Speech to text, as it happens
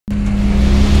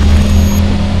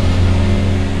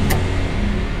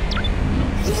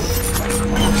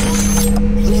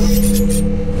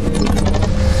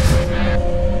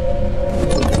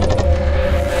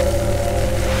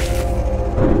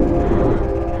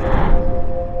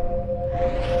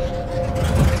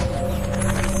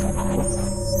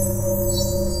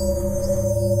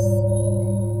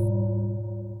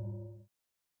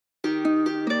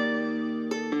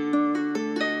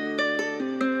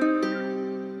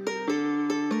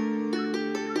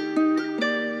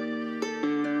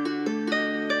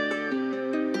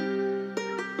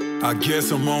I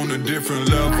guess I'm on a different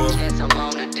level.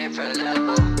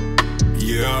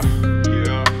 Yeah.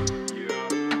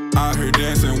 Out here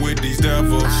dancing with these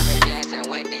devils.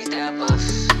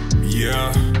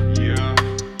 Yeah.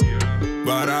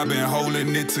 But I've been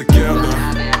holding it together.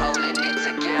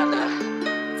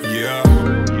 Yeah.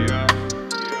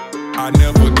 I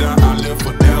never die, I live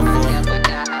forever.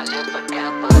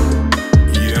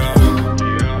 Yeah.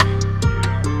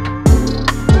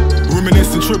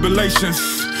 Reminiscing tribulations,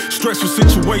 stressful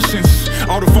situations.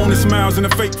 All the phony smiles and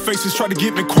the fake faces try to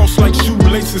get me crossed like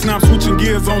shoelaces. Now I'm switching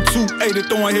gears on 280,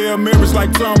 throwing Hail Marys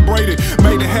like Tom Brady.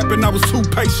 Made it happen, I was too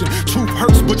patient. Truth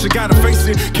hurts, but you gotta face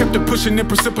it. Kept it pushing in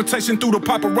precipitation through the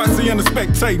paparazzi and the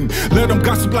spectating. Let them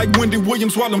gossip like Wendy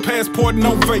Williams while I'm passporting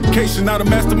on vacation. Now to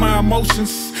master my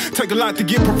emotions, take a lot to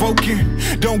get provoking.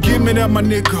 Don't give me that, my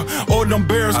nigga, or them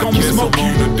bears gon' be smoking. I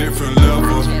guess I'm on a different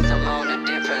level.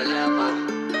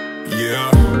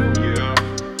 Yeah.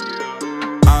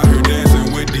 Out here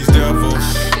dancing with these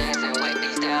devils.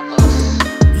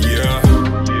 Yeah.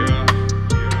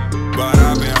 But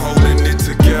I've been holding it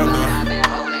together.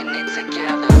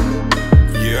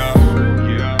 Yeah.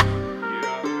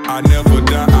 I never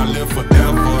die, I live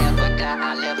forever.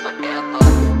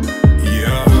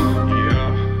 Yeah.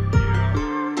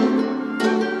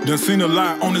 Done seen a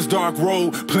lot on this dark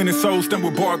road. Plenty souls stand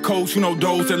with barcodes. You know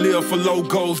those that live for low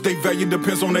goals. They value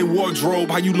depends on their wardrobe.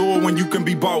 How you lure when you can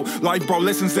be bought. Life brought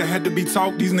lessons that had to be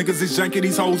taught. These niggas is janky,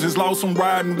 these hoes is lost. I'm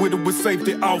riding with it with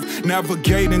safety off.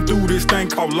 Navigating through this thing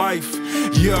called life.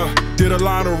 Yeah, did a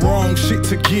lot of wrong shit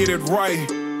to get it right.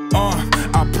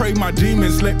 I pray my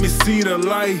demons let me see the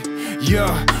light.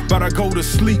 Yeah, but I go to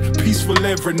sleep peaceful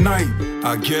every night.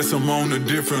 I guess I'm on a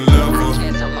different level.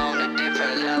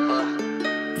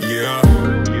 Yeah.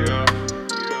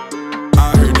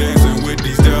 Out here dancing with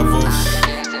these devils.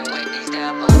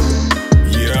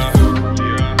 Yeah.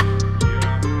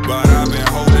 But I've been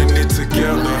holding it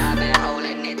together.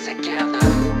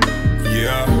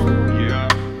 Yeah.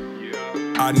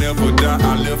 I never die,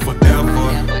 I live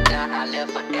forever.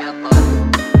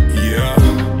 Yeah.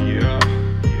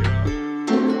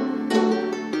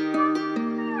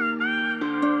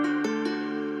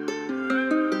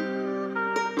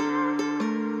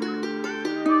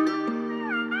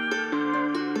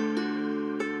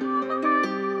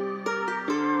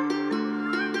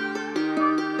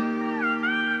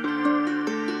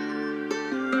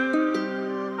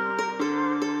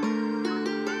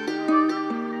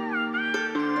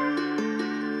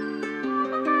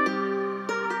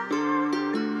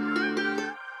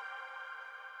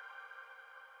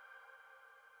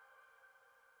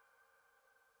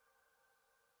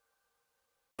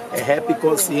 É rap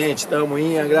consciente, tamo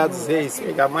em Angra dos Reis,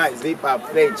 pega mais, vem pra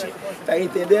frente. Tá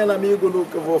entendendo, amigo, no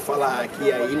que eu vou falar aqui?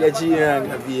 A ilha de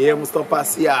Angra, viemos tão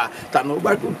passear. Tá no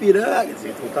barco piranga,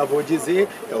 então vou dizer,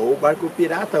 é o barco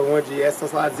pirata, onde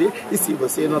essas lazer. E se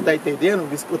você não tá entendendo,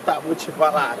 vou escutar, vou te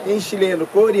falar. Tem chileno,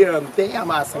 coreano, tem a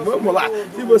massa, vamos lá.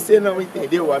 Se você não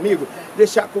entendeu, amigo,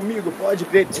 deixa comigo, pode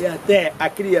crer. E até a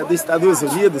cria dos Estados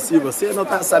Unidos, se você não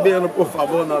tá sabendo, por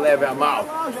favor, não leve a mal.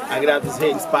 Angra dos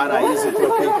Reis, paraíso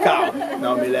tropical.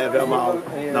 Não me leve a mal,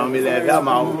 não me leve a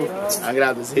mal.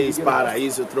 Angra dos Reis,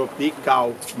 paraíso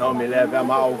tropical. Não me leve a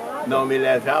mal, não me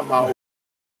leve a mal.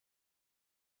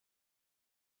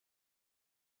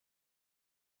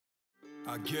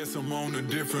 I guess I'm on a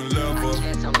different level.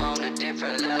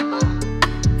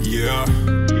 Yeah.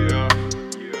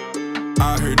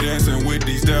 Out here dancing with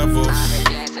these devils.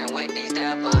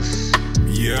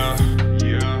 Yeah.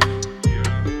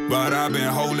 But I've been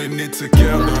holding it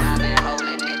together.